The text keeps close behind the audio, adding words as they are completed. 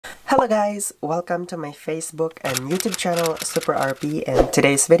Hello guys, welcome to my Facebook and YouTube channel Super RP, and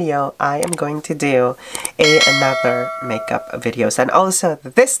today's video I am going to do another makeup videos, and also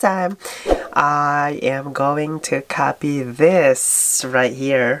this time I am going to copy this right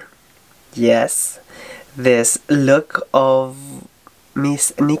here. Yes, this look of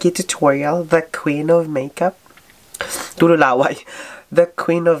Miss Nikkie Tutorial, the queen of makeup. Tululaway. The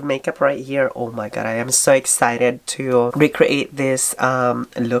queen of makeup right here. Oh my god, I am so excited to recreate this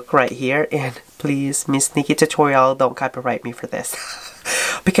look right here. And please, Miss Nikkie Tutorial, don't copyright me for this.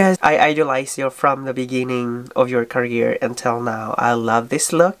 Because I idolize you from the beginning of your career until now. I love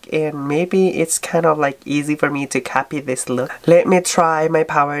this look, and maybe it's kind of like easy for me to copy this look. Let me try my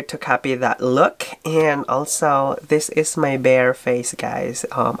power to copy that look. And also, this is my bare face, guys.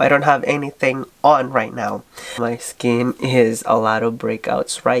 I don't have anything on right now. My skin is a lot of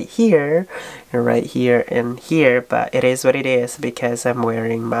breakouts right here, and here, but it is what it is because I'm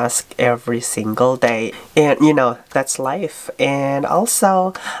wearing mask every single day, and you know, that's life. And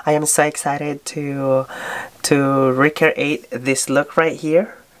also I am so excited to recreate this look right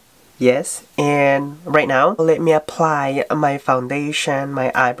here. Yes, and right now let me apply my foundation,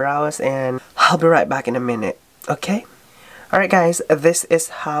 my eyebrows, and I'll be right back in a minute. Okay. Alright guys, this is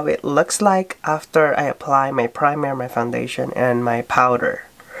how it looks like after I apply my primer, my foundation, and my powder.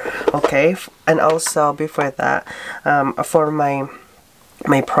 Okay, and also before that, for my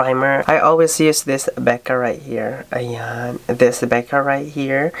primer, I always use this Becca right here. Ayan, this Becca right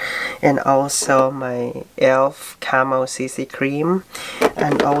here. And also my e.l.f. Camo CC Cream.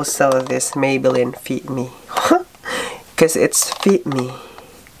 And also this Maybelline Fit Me. Because it's Fit Me.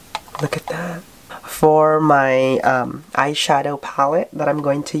 Look at that. For my eyeshadow palette that I'm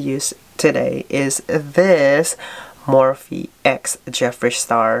going to use today is this Morphe X Jeffree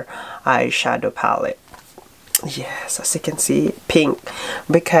Star eyeshadow palette. Yes, as you can see, pink,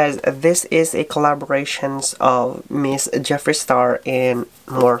 because this is a collaboration of Miss Jeffree Star and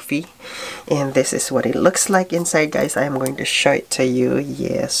Morphe, and this is what it looks like inside, guys. I am going to show it to you.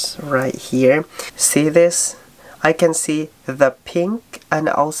 Yes, right here. See this? I can see the pink, and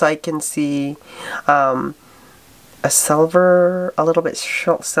also I can see a silver, a little bit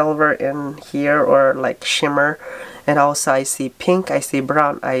silver in here, or like shimmer. And also I see pink, I see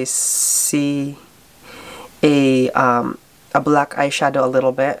brown, I see a black eyeshadow a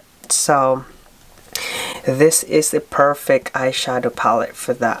little bit. So this is a perfect eyeshadow palette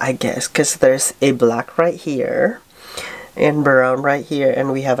for that, I guess, because there's a black right here and brown right here,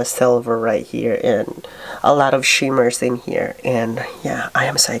 and we have a silver right here, and a lot of shimmers in here. And yeah, I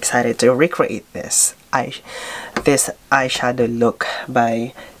am so excited to recreate this eyeshadow look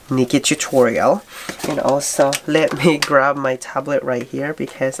by Nikkie Tutorial. And also let me grab my tablet right here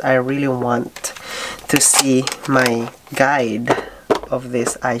because I really want to see my guide of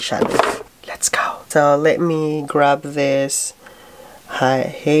this eyeshadow. Let's go. So let me grab this.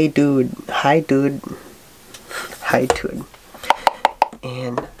 Hi dude,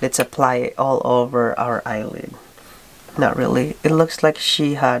 and let's apply it all over our eyelid. Not really, it looks like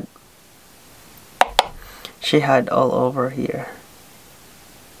she had all over here.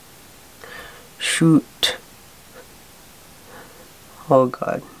 Shoot. Oh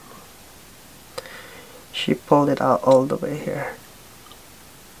god. She pulled it out all the way here.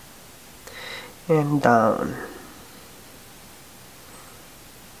 And down.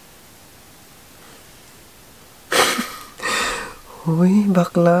 Uy,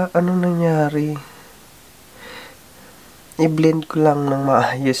 bakla. Anong nangyari? I-blend ko lang ng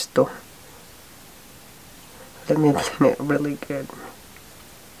maayos to. Let me blend it really good.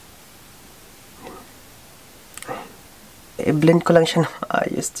 I-blend ko lang siya ng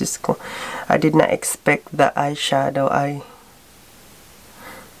maayos. Diyos ko. I did not expect the eyeshadow.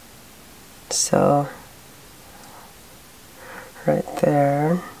 So, right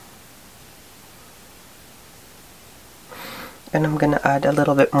there. And I'm gonna add a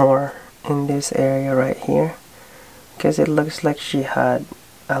little bit more in this area right here, because it looks like she had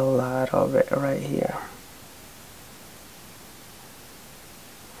a lot of it right here.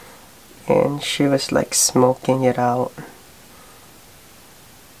 And she was like smoking it out.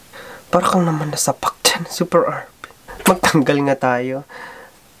 Parang naman nasapak dyan, Super RP. Magtanggal nga tayo.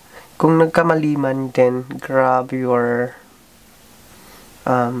 Kung nagkamali man din, grab your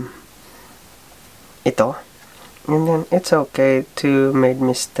ito. And then it's okay to make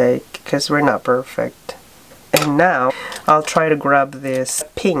mistake because we're not perfect. And now I'll try to grab this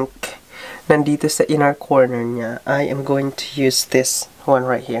pink nandito sa inner corner niya. I am going to use this one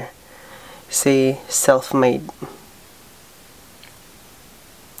right here. See, self-made.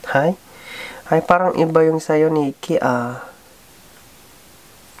 Hi? Ay, parang iba yung sayo, Nikki, ah.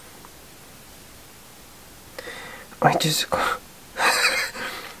 Ay, Diyos ko.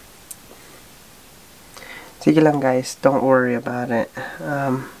 Sige lang guys, don't worry about it.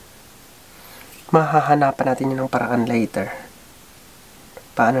 Mahahanapan natin yun ng paraan later.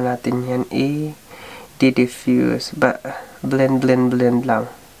 Paano natin yan i-diffuse. Blend lang.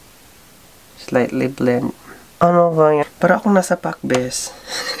 Slightly blend. Ano ba yan? Para akong nasa pakbes.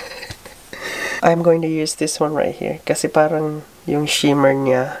 I'm going to use this one right here. Kasi parang yung shimmer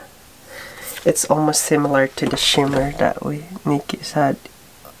niya, it's almost similar to the shimmer that Nikki had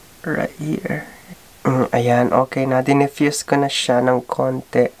right here. Ayan, okay na. Dinifuse ko na siya ng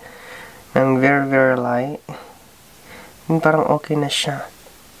konti. Ng very, very light. Parang okay na siya.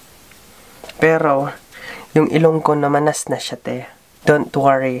 Pero, yung ilong ko namanas na siya, te. Don't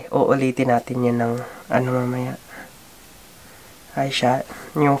worry. Uulitin natin yan ng mamaya. Eyeshot.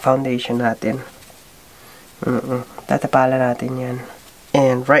 Yung foundation natin. Tatapala natin yan.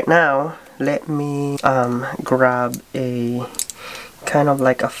 And right now, let me grab a kind of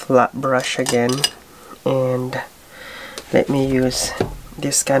like a flat brush again. And let me use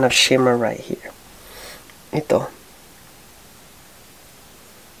this kind of shimmer right here. Ito.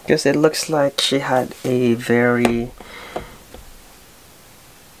 Because it looks like she had a very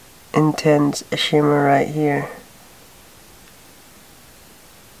intense shimmer right here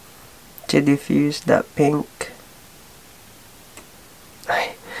to diffuse that pink.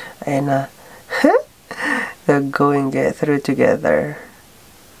 Ayan na. They're going to get through together.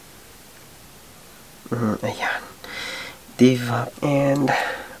 Ayan. Diva. And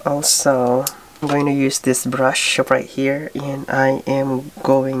also, I'm going to use this brush right here, and I am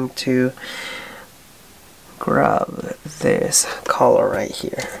going to grab this color right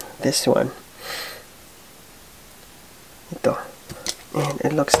here. This one. Ito. And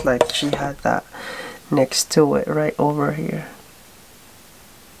it looks like she had that next to it right over here.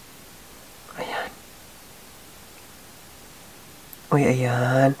 Ayan. Uy,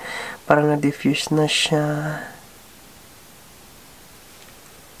 ayan. Parang na-diffuse na siya.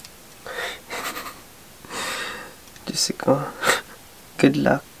 Diyos ko. Good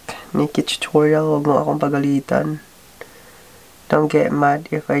luck. Nikkie Tutorial, huwag mo akong pagalitan. Don't get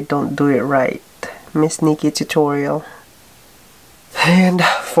mad if I don't do it right. Miss Nikkie Tutorial. And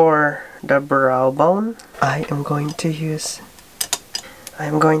for the brow bone, I'm going to use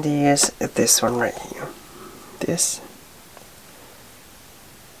this one right here. This.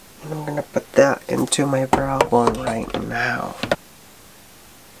 And I'm gonna put that into my brow bone right now.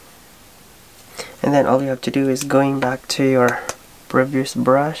 And then all you have to do is going back to your previous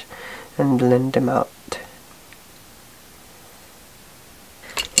brush and blend them out.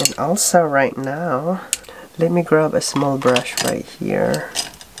 And also right now, let me grab a small brush right here.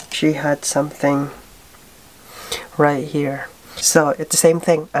 She had something right here. So it's the same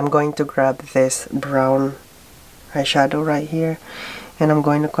thing. I'm going to grab this brown eyeshadow right here, and I'm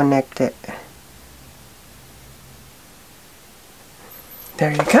going to connect it.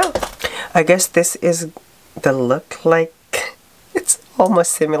 There you go. I guess this is the look like. It's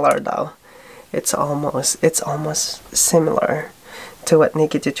almost similar though. It's almost similar to what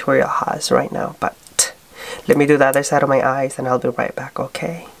Nikkie Tutorial has right now. But let me do the other side of my eyes and I'll be right back,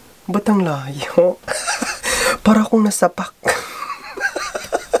 okay? Ba't ang layo? Para akong nasapak.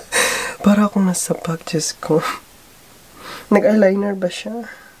 Para akong nasapak, Diyos ko. Nag-eyeliner ba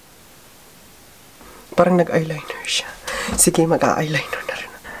siya? Parang nag-eyeliner siya. Sige, mag-eyeliner na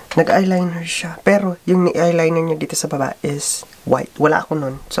rin. Nag-eyeliner siya. Pero, yung eyeliner niya dito sa baba is white. Wala ako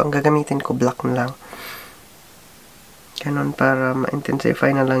nun. So, ang gagamitin ko, black na lang. Ganon, para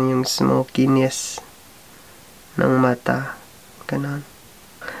ma-intensify na lang yung smokiness ng mata. Ganon.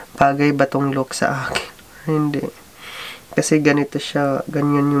 Bagay ba tong look sa akin? Hindi. Kasi ganito siya,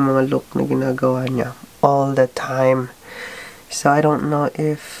 ganyan yung mga look na ginagawa niya all the time. So, I don't know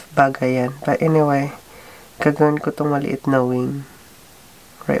if bagay yan. But anyway, gagawin ko tong maliit na wing.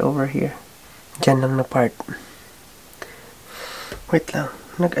 Right over here. Diyan lang na part. Wait lang.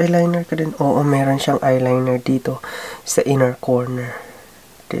 Nag-eyeliner ka din? Oo, meron siyang eyeliner dito sa inner corner.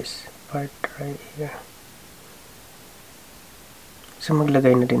 This part right here. So,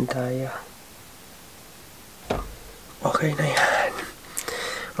 maglagay na din tayo. Okay na yan.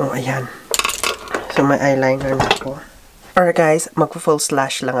 Oh, ayan. So, may eyeliner na po. Alright guys, magpo-full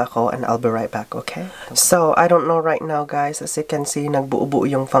slash lang ako and I'll be right back, okay? So, I don't know right now guys. As you can see, nagbuo-buo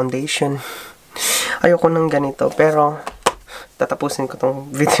yung foundation. Ayoko nang ganito, pero tatapusin ko tong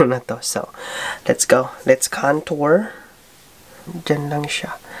video na to. So, let's go. Let's contour. Diyan lang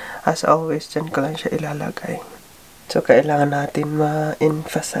siya. As always, diyan ko lang siya ilalagay. So, kailangan natin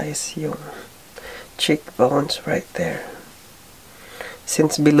ma-emphasize yung cheekbones right there.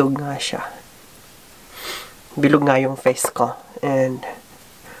 Since bilog nga siya. bilog nga yung face ko. And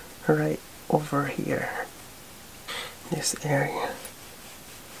right over here, this area.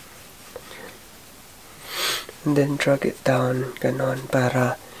 And then drag it down, ganon,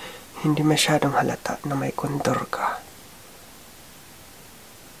 para hindi masyadong halata na may contour ka.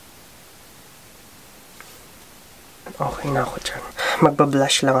 Okay na ako dyan.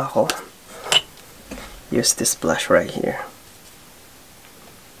 Magba-blush lang ako. Use this blush right here.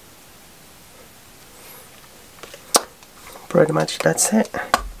 Pretty much that's it.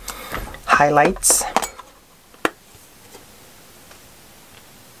 Highlights.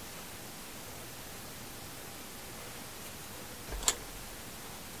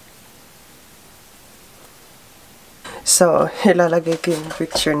 So, ilalagay ko yung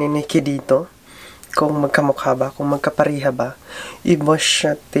picture ni Nikkie dito. Kung magkamukha ba, kung magkapariha ba. Iba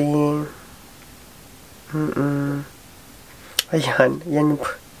siya, ting. Ayan, yan yung...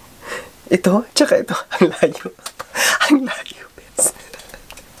 Ito, tsaka ito. Ang layo. Ang layo, bes.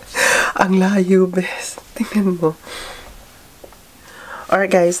 Ang layo, bes. Tingnan mo.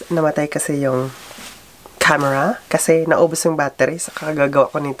 Alright guys, namatay kasi yung camera kasi naubos yung battery sa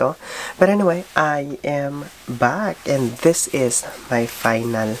kagagawa ko nito. But anyway, I am back and this is my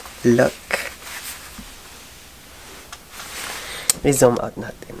final look. I-zoom out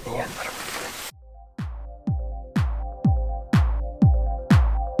natin. Ayan, parang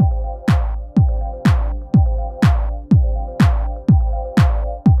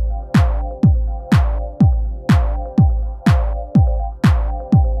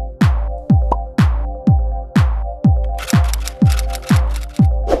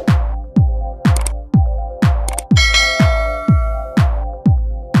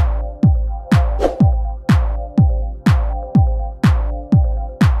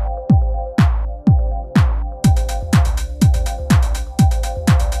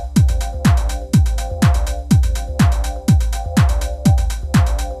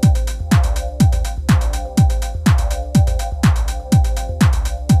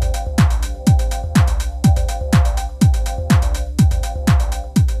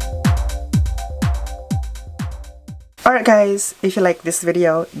alright guys, if you like this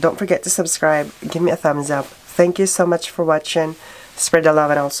video, don't forget to subscribe, give me a thumbs up. Thank you so much for watching. Spread the love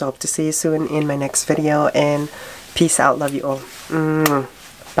and I also hope to see you soon in my next video. And peace out, love you all.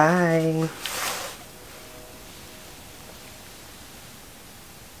 Bye.